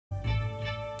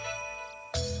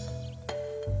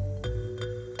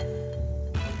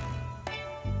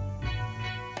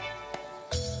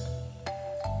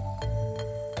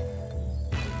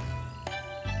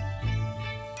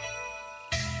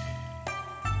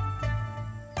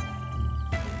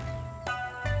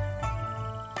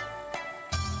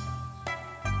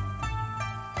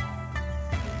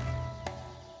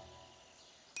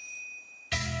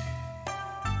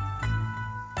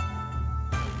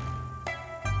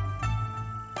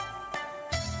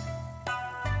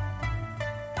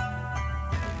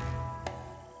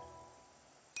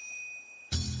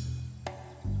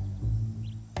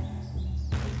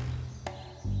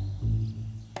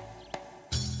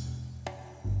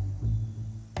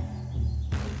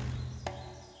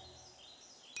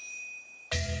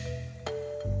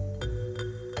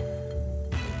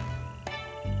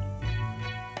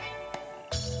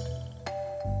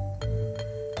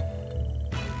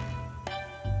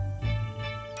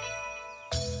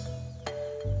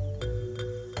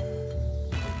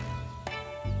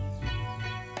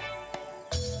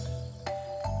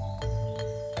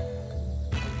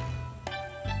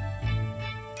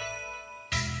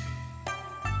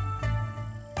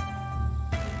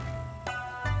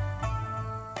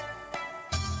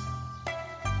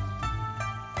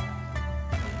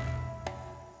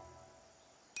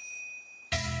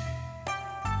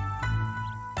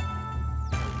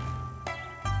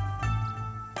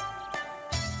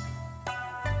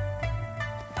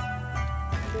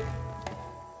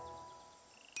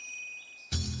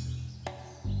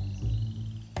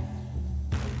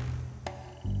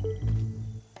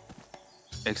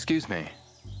Excuse me.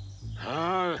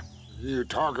 Huh? You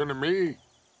talking to me?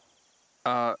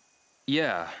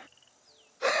 Yeah.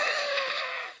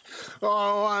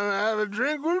 Oh, wanna have a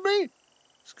drink with me?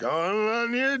 It's going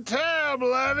on your tab,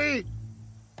 laddie.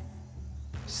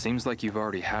 Seems like you've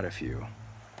already had a few.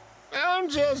 I'm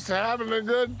just having a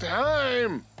good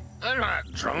time. I'm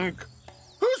not drunk.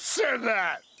 Who said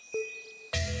that?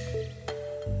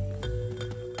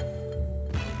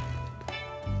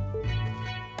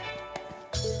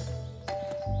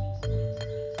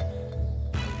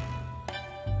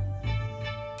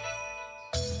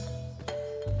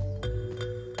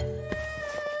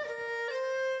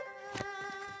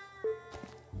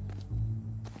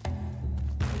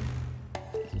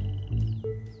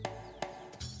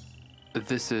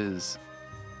 This is...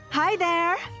 Hi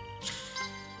there.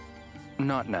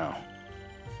 not now.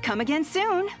 Come again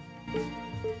soon.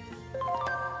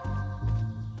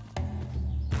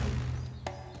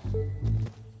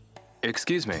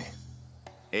 Excuse me.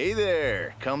 Hey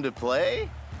there, come to play?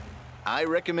 I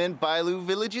recommend Bailu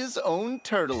Village's own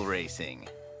turtle racing.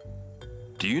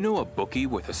 Do you know a bookie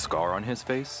with a scar on his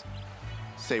face?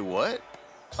 Say what?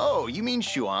 Oh, you mean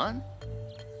Xuan?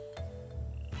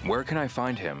 Where can I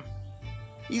find him?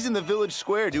 He's in the village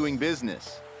square doing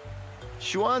business.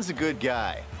 Xuan's a good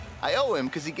guy. I owe him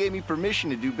because he gave me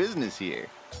permission to do business here.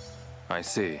 I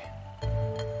see.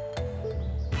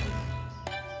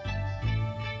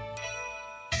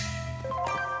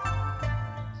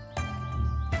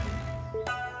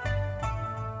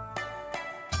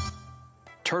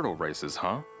 Turtle races,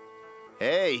 huh?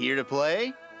 Hey, here to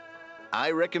play?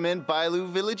 I recommend Bailu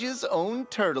Village's own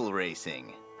turtle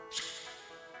racing.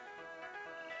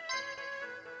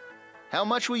 How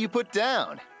much will you put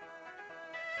down?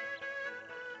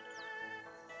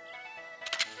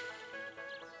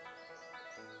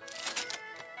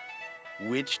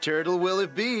 Which turtle will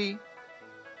it be?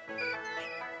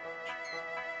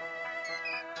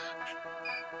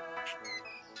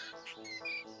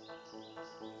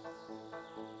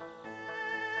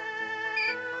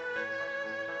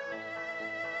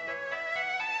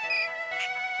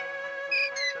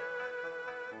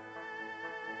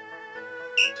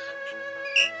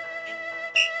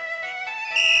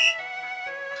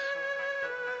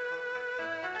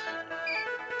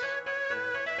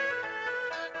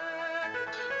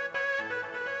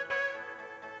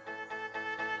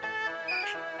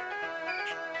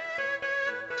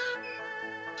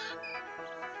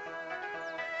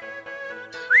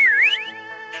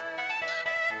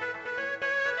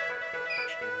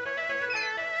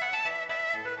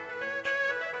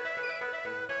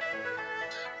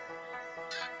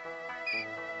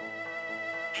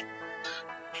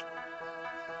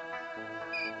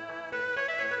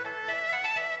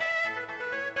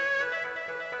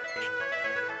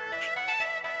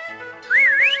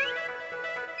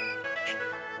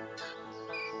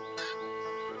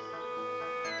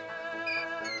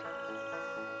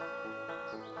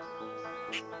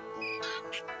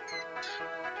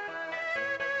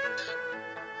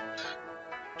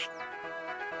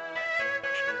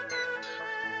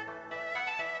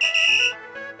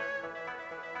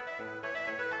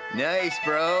 Nice,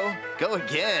 bro. Go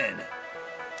again.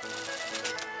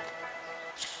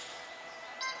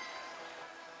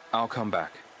 I'll come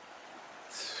back.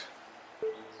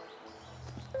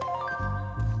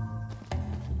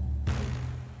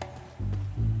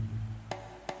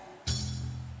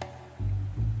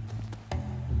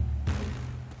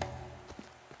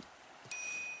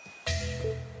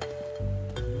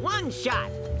 One shot.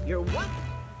 You're one.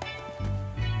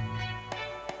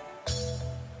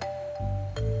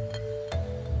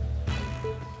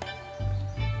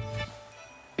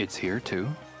 It's here, too?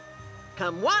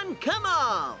 Come one, come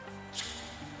all.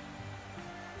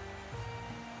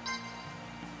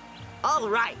 All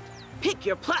right, pick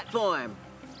your platform.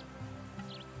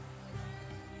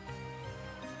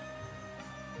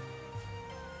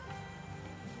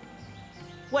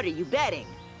 What are you betting?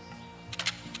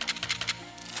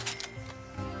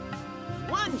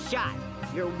 One shot,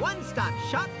 your one-stop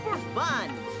shop for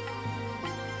fun.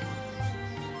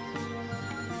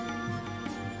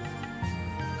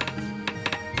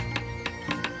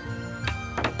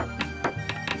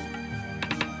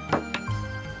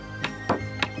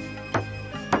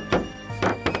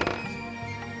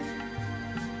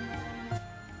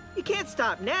 You can't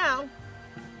stop now.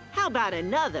 How about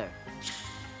another?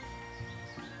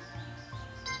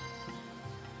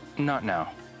 Not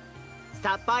now.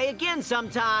 Stop by again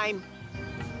sometime.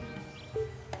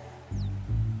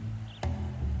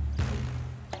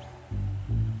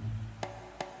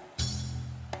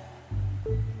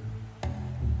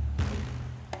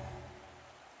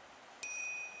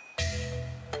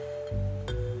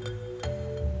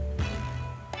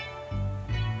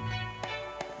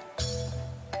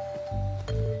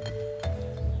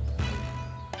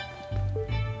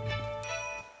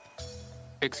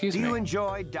 Excuse Do me. you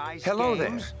enjoy dice Hello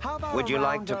games? there. How about Would you a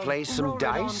like round to of play some roll it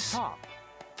on dice? top?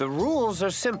 The rules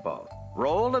are simple.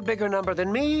 Roll a bigger number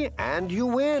than me, and you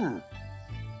win.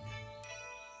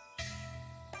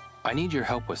 I need your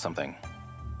help with something.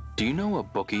 Do you know a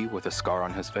bookie with a scar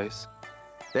on his face?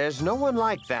 There's no one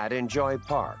like that in Joy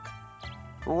Park.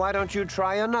 Why don't you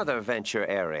try another venture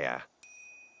area?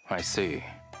 I see.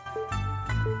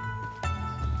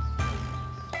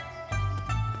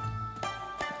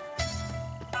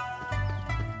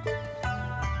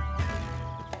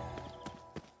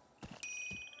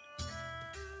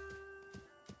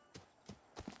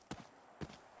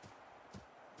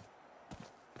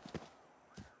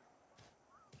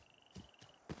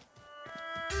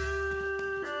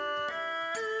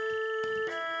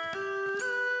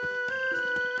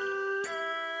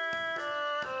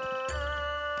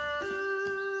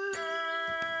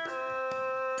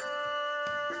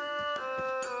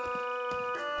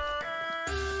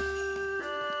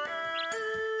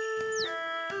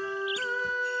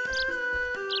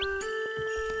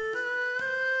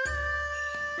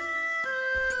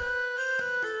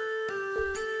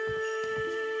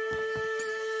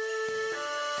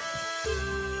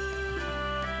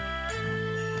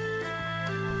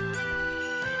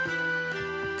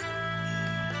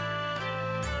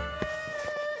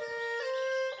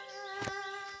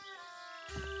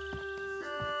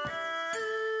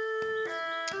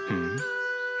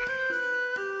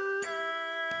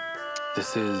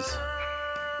 This is...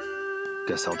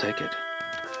 Guess I'll take it.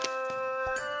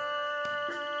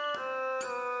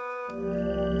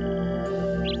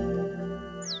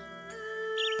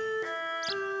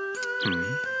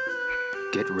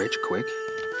 Get rich quick?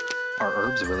 Are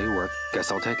herbs really worth...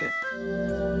 Guess I'll take it.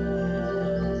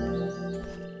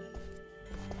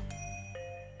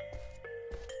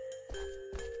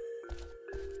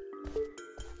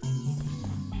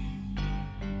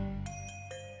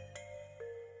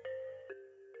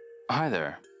 Hi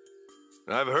there.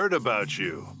 I've heard about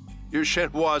you. You're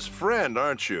Shenmue's friend,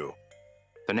 aren't you?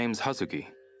 The name's Hazuki.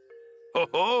 Ho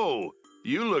ho!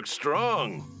 You look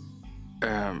strong.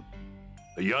 Um,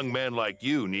 A young man like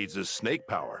you needs a snake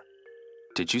power.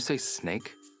 did you say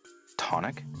snake?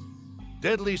 Tonic?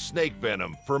 Deadly snake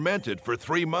venom fermented for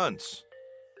 3 months.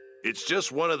 It's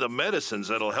just one of the medicines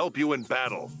that'll help you in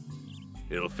battle.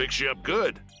 It'll fix you up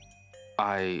good.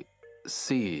 I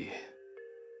see.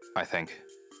 I think.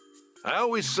 I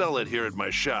always sell it here at my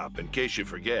shop, in case you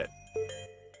forget.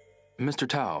 Mr.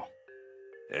 Tao,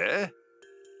 Eh?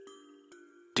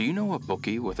 do you know a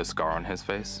bookie with a scar on his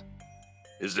face?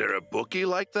 Is there a bookie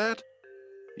like that?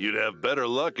 You'd have better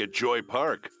luck at Joy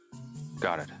Park.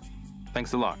 Got it.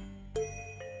 Thanks a lot.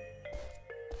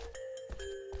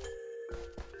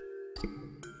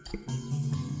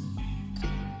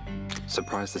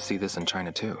 Surprised to see this in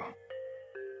China, too.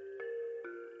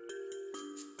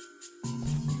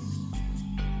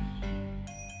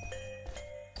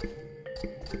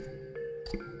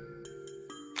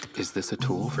 Is this a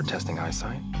tool for testing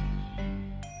eyesight?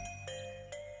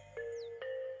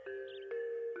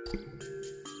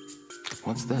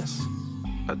 What's this?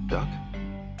 A duck?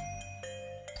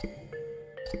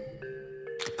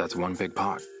 That's one big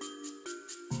pot.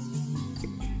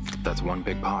 That's one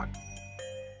big pot.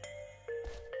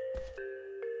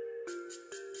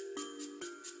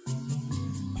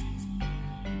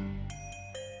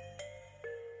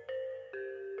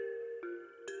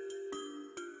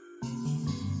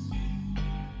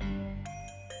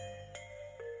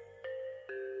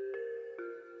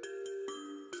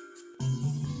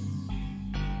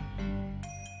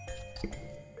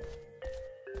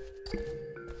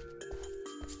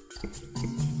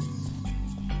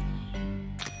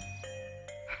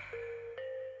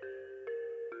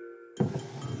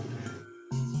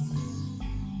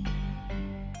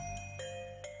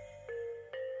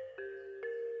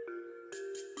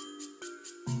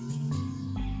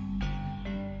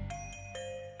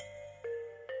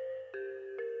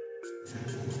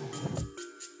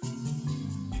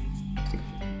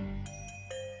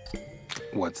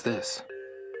 What's this?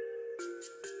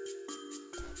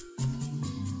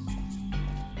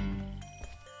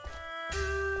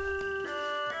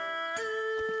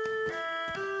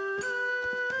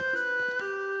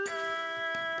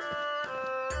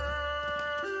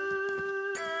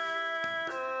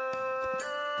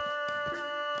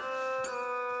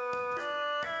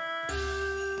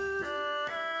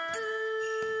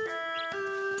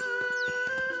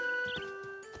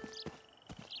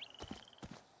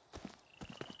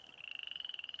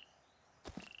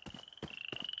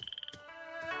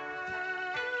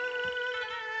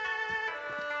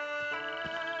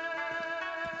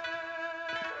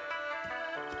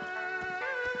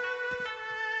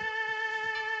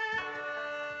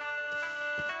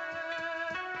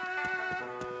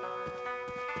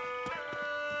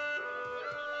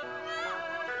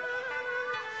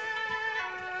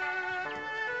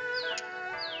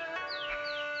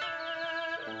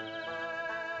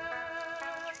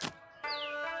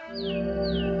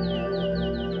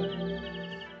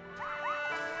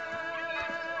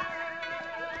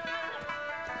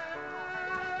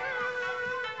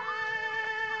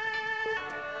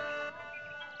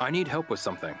 I need help with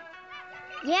something.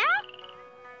 Yeah?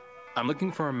 I'm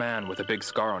looking for a man with a big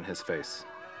scar on his face.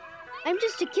 I'm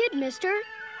just a kid, mister.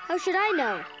 How should I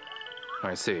know?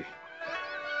 I see.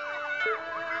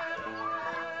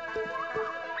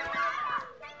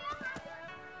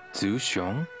 Zhu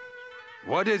Xiong?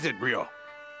 What is it, Rio?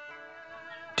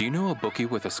 Do you know a bookie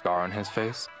with a scar on his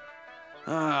face?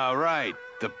 Ah, right.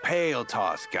 The pale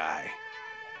toss guy.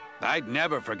 I'd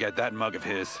never forget that mug of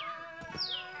his.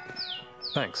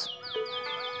 Thanks.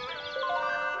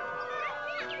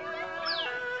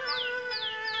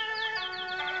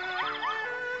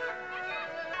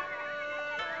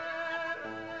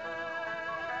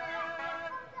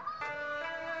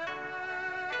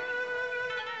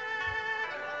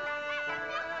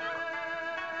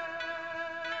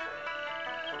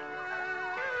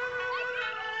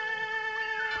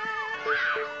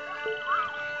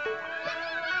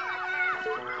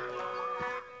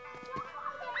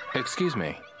 Excuse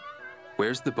me.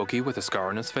 Where's the bookie with a scar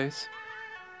on his face?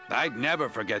 I'd never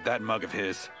forget that mug of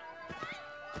his.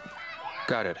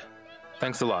 Got it.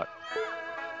 Thanks a lot.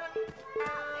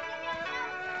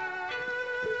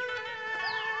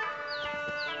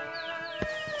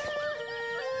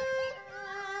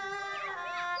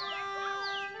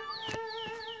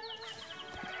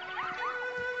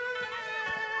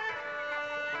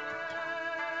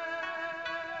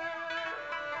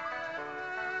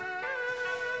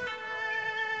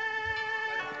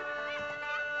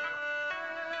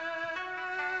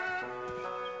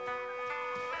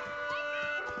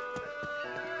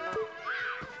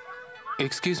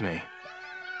 Excuse me.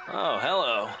 Oh,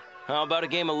 hello. How about a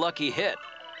game of Lucky Hit?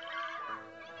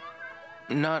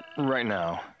 Not right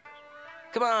now.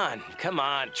 Come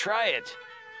on, try it.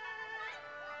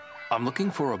 I'm looking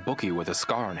for a bookie with a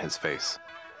scar on his face.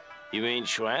 You mean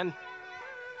Xuan?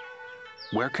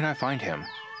 Where can I find him?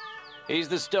 He's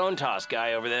the stone toss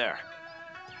guy over there.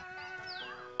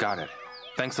 Got it.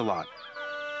 Thanks a lot.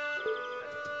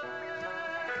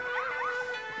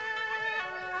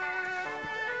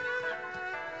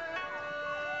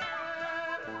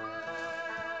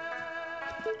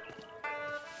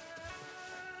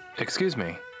 Excuse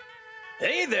me.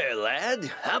 Hey there,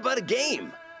 lad. How about a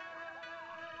game?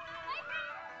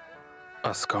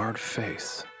 A scarred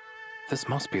face. This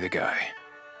must be the guy.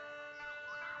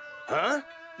 Huh?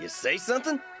 You say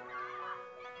something?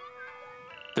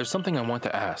 There's something I want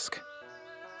to ask.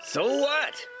 So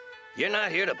what? You're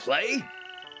not here to play?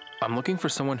 I'm looking for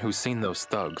someone who's seen those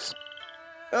thugs.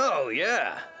 Oh,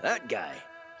 yeah, that guy.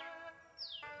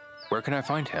 Where can I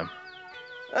find him?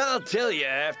 I'll tell you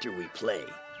after we play.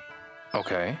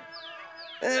 Okay.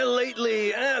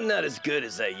 Lately, I'm not as good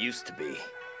as I used to be.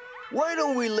 Why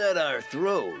don't we let our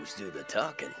throws do the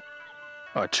talking?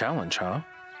 A challenge, huh?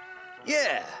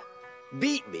 Yeah.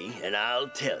 Beat me and I'll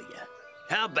tell you.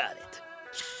 How about it?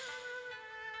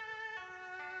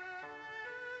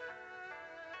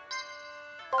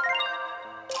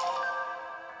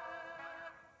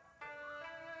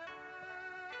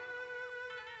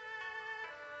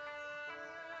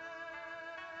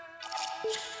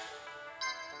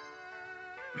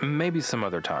 Maybe some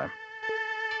other time.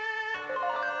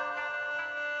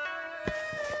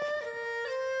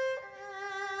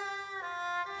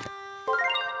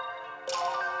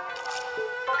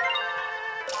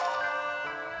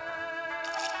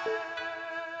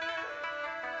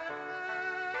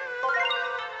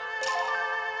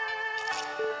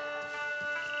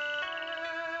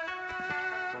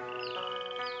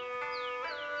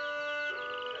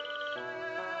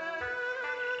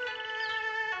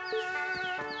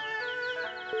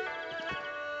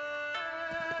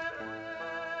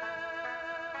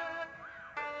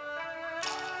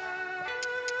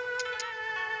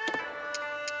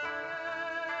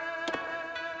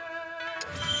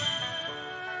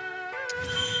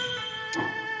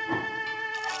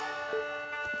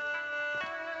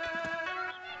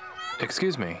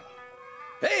 Excuse me.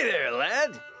 Hey there,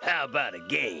 lad. How about a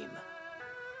game?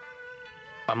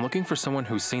 I'm looking for someone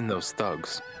who's seen those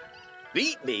thugs.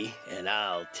 Beat me, and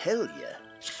I'll tell you.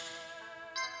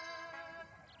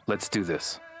 Let's do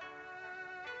this.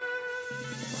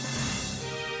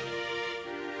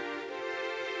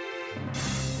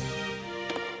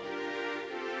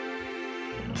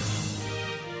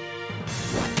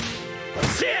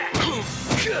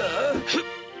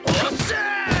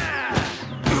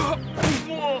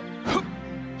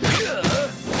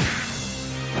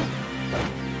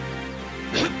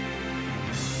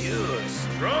 You're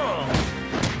strong.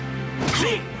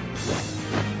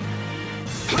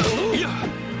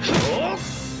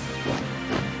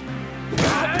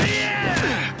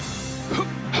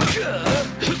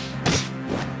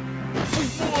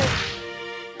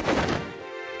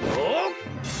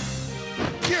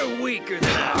 You're weaker than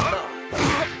I thought.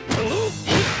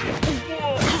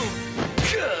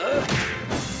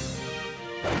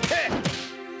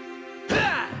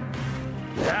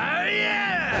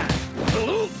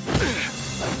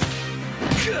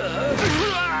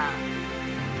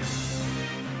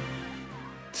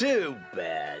 Too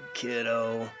bad,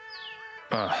 kiddo.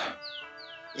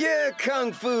 Yeah,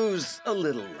 Kung Fu's a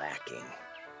little lacking.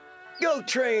 Go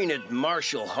train at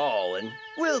Marshall Hall and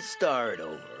we'll start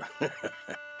over.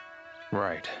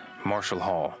 Right, Marshall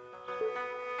Hall.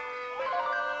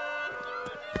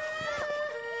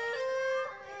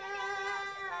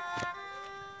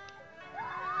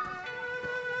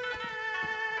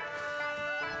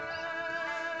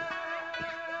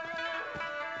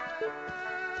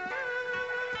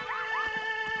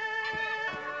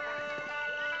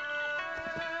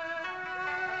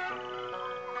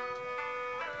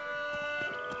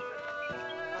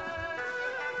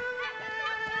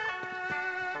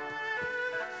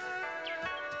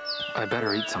 I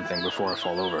better eat something before I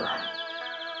fall over.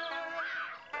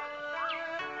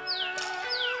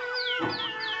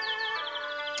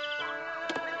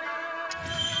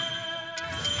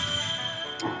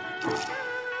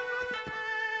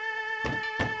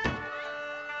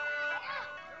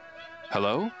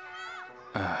 Hello?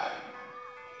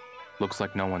 Looks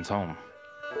like no one's home.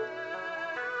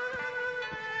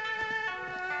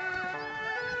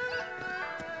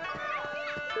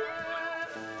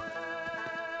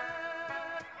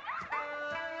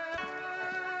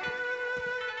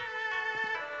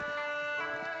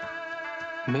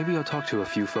 Maybe I'll talk to a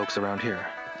few folks around here.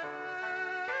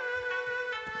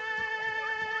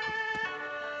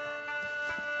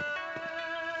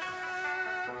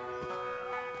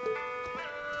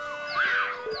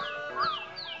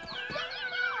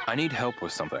 I need help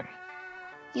with something.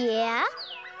 Yeah?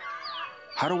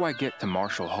 How do I get to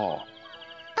Marshall Hall?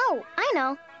 Oh, I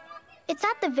know. It's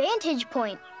at the vantage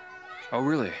point. Oh,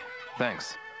 really?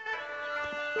 Thanks.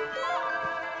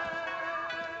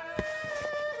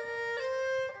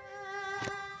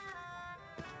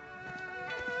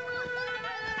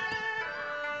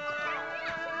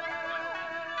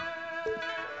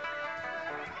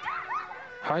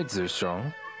 Hi,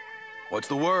 Zishong. What's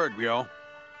the word, Ryo?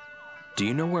 Do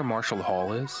you know where Marshall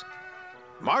Hall is?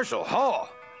 Marshall Hall?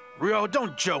 Ryo,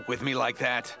 don't joke with me like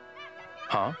that.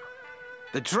 Huh?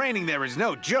 The training there is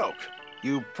no joke.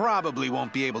 You probably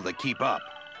won't be able to keep up.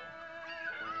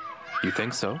 You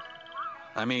think so?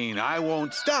 I mean, I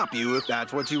won't stop you if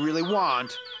that's what you really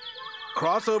want.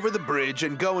 Cross over the bridge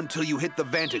and go until you hit the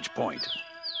vantage point.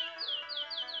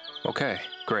 Okay,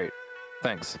 great.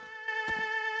 Thanks.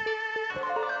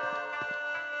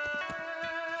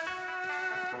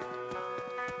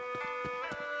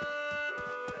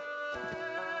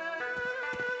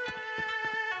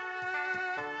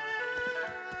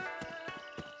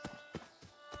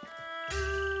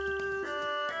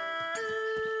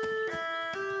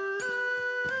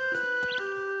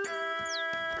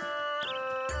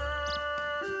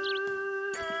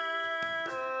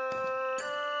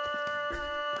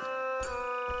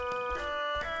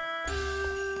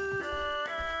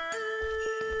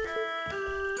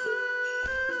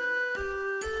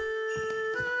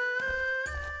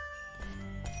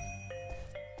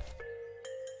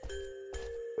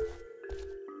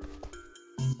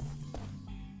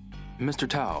 Mr.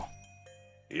 Tao,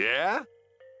 Yeah?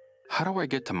 how do I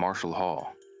get to Marshall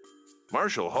Hall?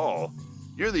 Marshall Hall?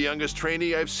 You're the youngest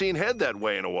trainee I've seen head that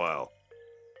way in a while.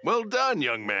 Well done,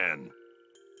 young man.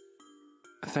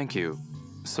 Thank you.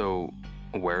 So,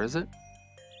 where is it?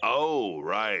 Oh,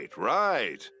 right.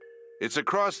 It's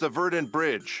across the Verdant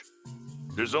Bridge.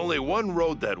 There's only one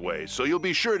road that way, so you'll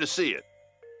be sure to see it.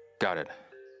 Got it.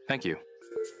 Thank you.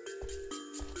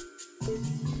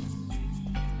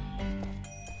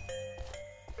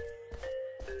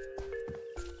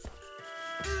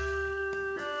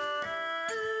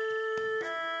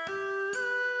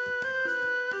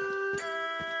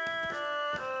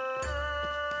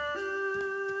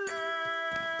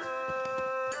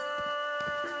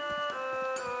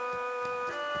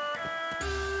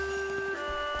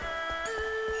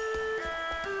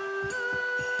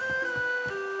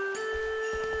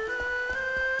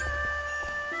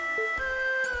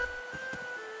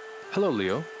 Hello,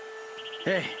 Leo.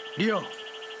 Hey, Leo.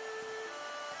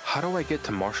 How do I get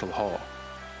to Marshall Hall?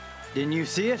 Didn't you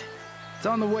see it? It's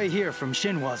on the way here from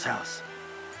Shinwa's house.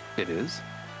 It is?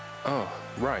 Oh,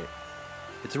 right.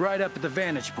 It's right up at the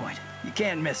vantage point. You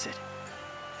can't miss it.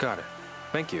 Got it.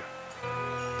 Thank you.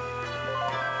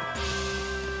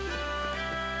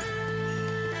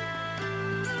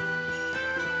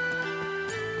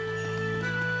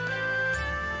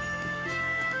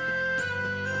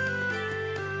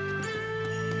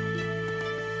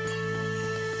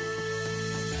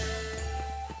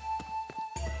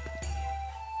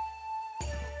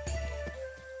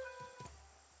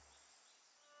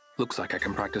 Looks like I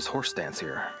can practice horse stance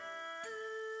here.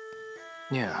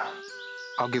 Yeah,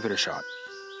 I'll give it a shot.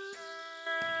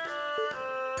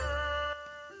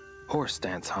 Horse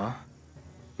stance, huh?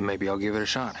 Maybe I'll give it a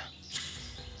shot.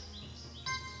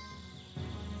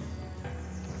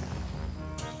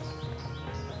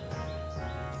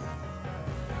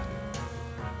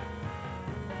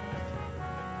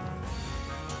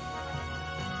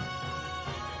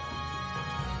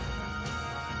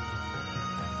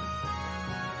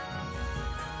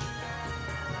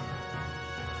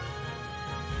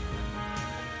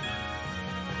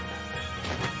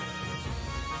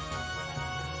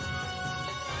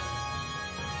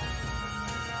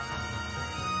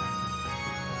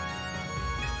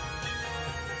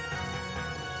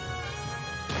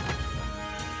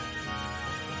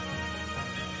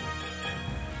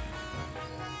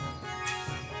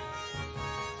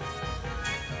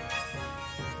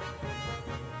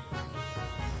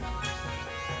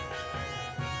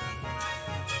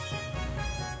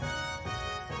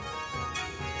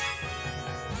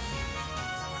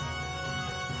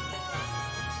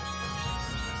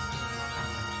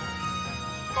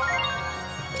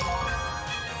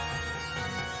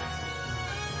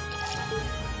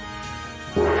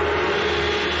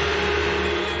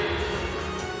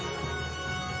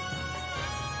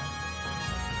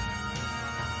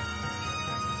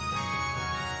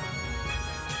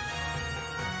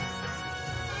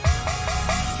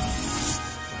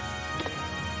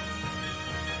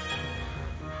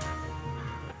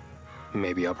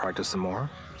 Maybe I'll practice some more.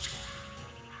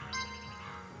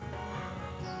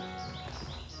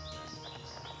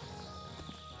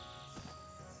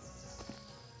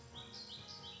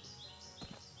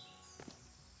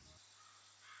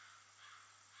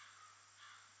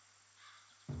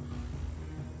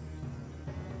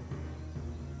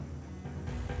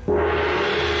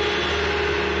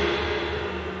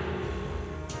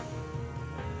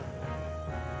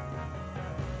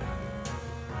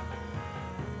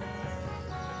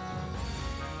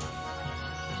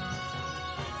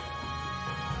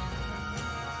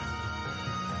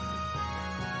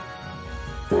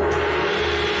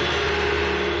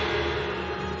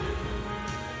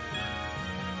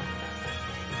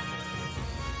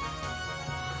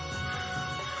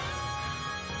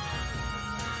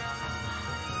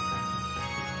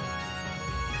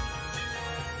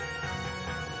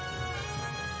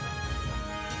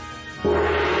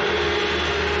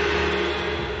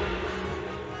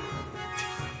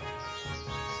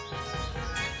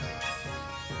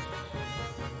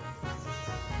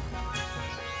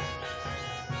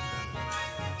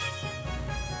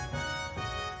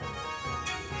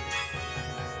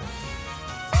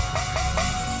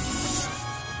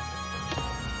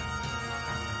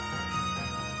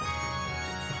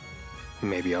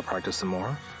 Maybe I'll practice some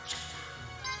more.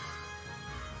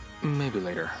 Maybe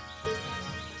later.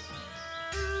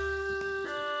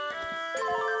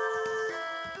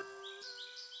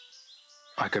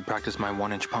 I could practice my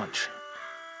 1-inch punch.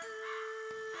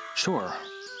 Sure,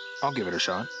 I'll give it a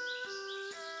shot.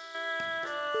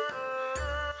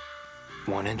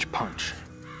 1-inch punch.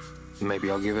 Maybe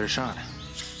I'll give it a shot.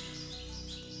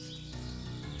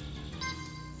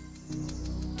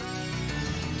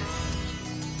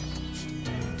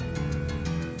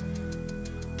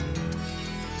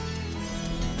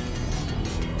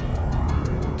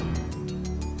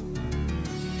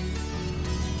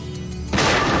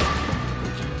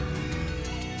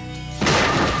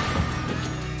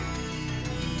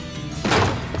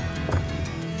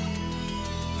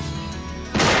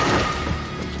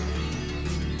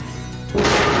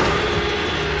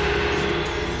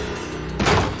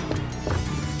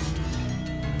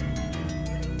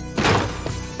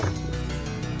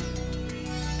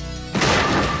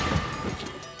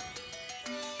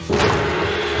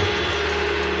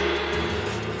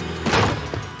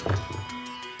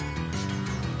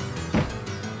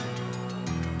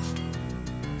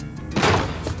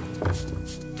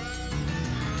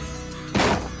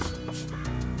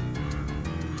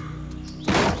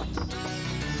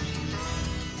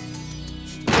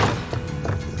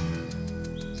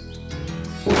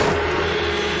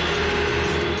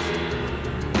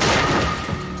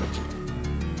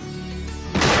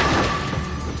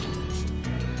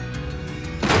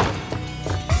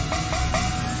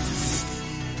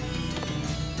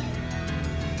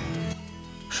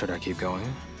 Should I keep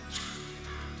going?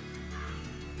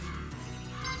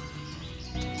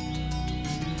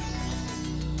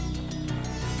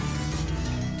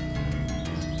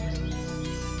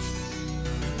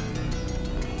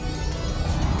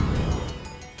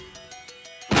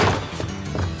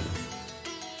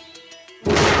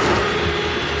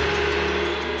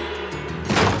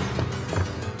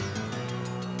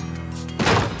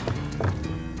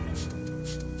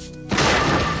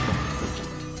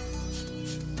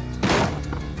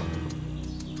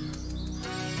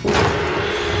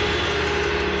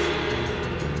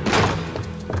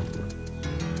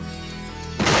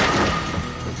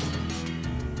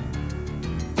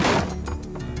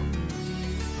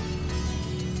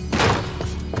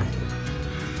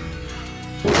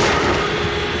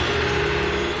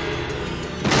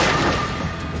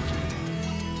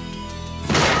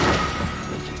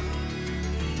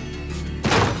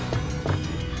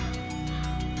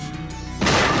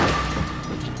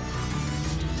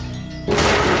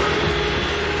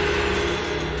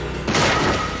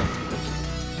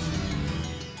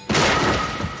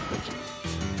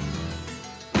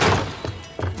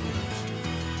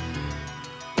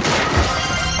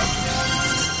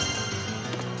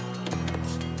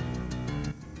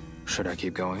 Should I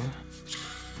keep going?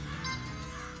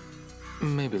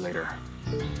 Maybe later.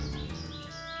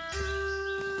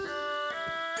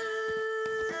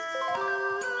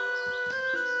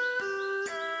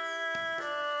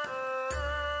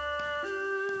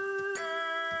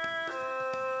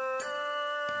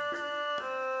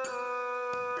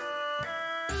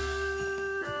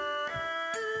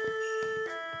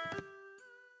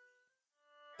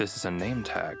 This is a name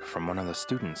tag from one of the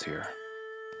students here.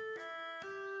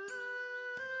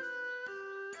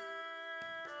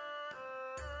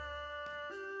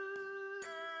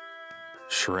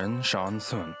 Shen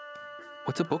Sun.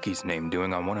 What's a bookie's name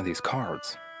doing on one of these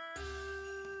cards?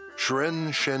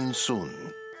 Shen Sun.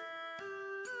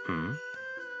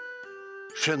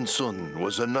 Shen Sun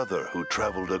was another who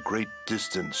traveled a great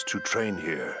distance to train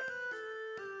here.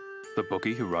 The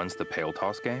bookie who runs the Pale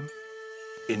Toss game?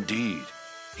 Indeed.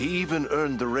 He even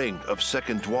earned the rank of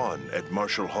Second Dwan at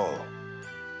Martial Hall.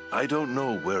 I don't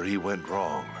know where he went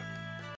wrong.